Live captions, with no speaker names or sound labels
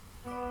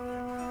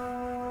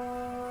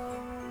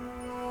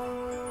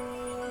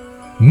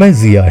मैं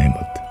जिया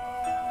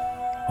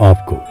अहमद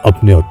आपको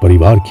अपने और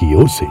परिवार की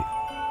ओर से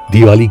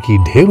दिवाली की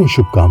ढेरों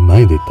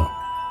शुभकामनाएं देता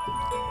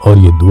हूं और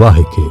ये दुआ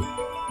है कि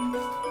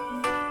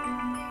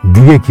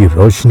दिए की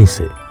रोशनी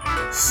से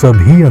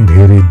सभी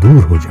अंधेरे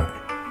दूर हो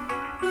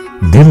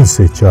जाए, दिल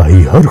से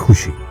चाही हर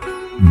खुशी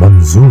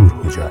मंजूर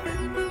हो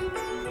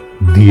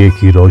जाए। दिए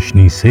की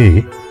रोशनी से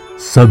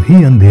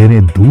सभी अंधेरे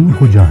दूर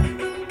हो जाएं,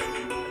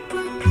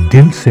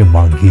 दिल से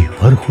मांगी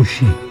हर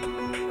खुशी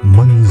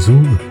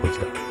मंजूर हो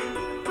जाए।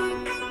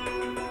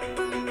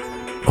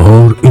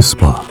 और इस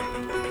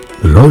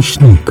बार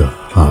रोशनी का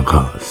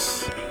आगाज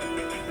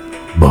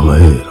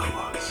बगैर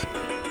आवाज,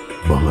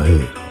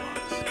 बगैर आवाज।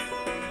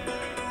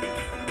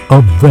 A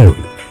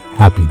very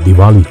happy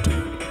Diwali to you.